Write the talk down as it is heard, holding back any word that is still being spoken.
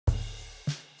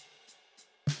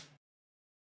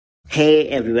Hey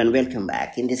everyone, welcome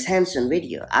back. In this hands-on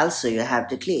video, I'll show you how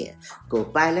to clear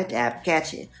Copilot app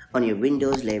cache on your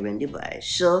Windows 11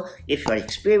 device. So, if you are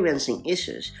experiencing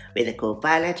issues with the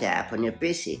Copilot app on your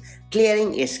PC,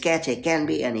 clearing its cache can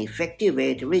be an effective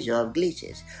way to resolve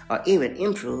glitches or even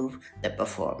improve the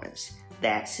performance.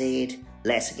 That's it,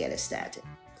 let's get started.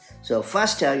 So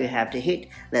first you have to hit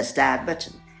the Start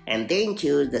button and then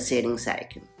choose the Settings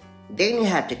icon. Then you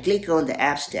have to click on the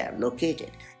Apps tab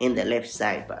located in the left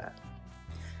sidebar.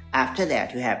 After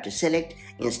that, you have to select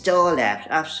Install Apps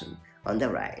option on the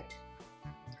right.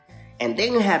 And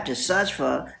then you have to search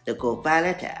for the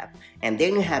Copilot app, and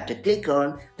then you have to click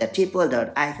on the triple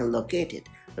dot icon located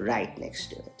right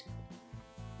next to it.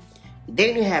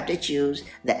 Then you have to choose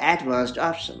the Advanced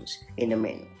options in the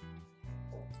menu.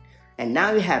 And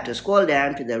now you have to scroll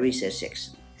down to the Reset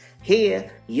section. Here,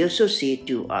 you should see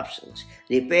two options,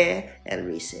 Repair and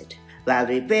Reset. While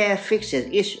Repair fixes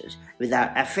issues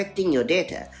without affecting your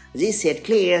data, Reset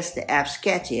clears the app's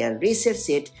cache and resets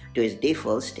it to its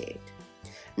default state.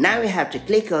 Now you have to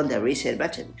click on the Reset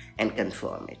button and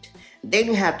confirm it. Then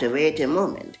you have to wait a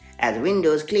moment as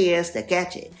Windows clears the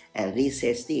cache and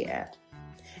resets the app.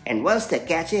 And once the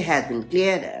cache has been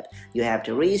cleared up, you have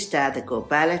to restart the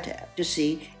Copilot app to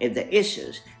see if the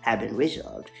issues have been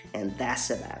resolved, and that's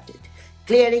about it.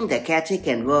 Clearing the cache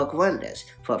can work wonders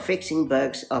for fixing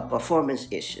bugs or performance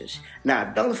issues. Now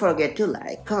don't forget to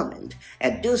like, comment,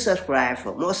 and do subscribe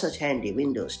for more such handy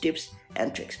Windows tips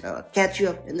and tricks. Now I'll catch you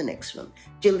up in the next one.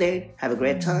 Till then, have a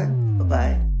great time.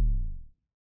 Bye-bye.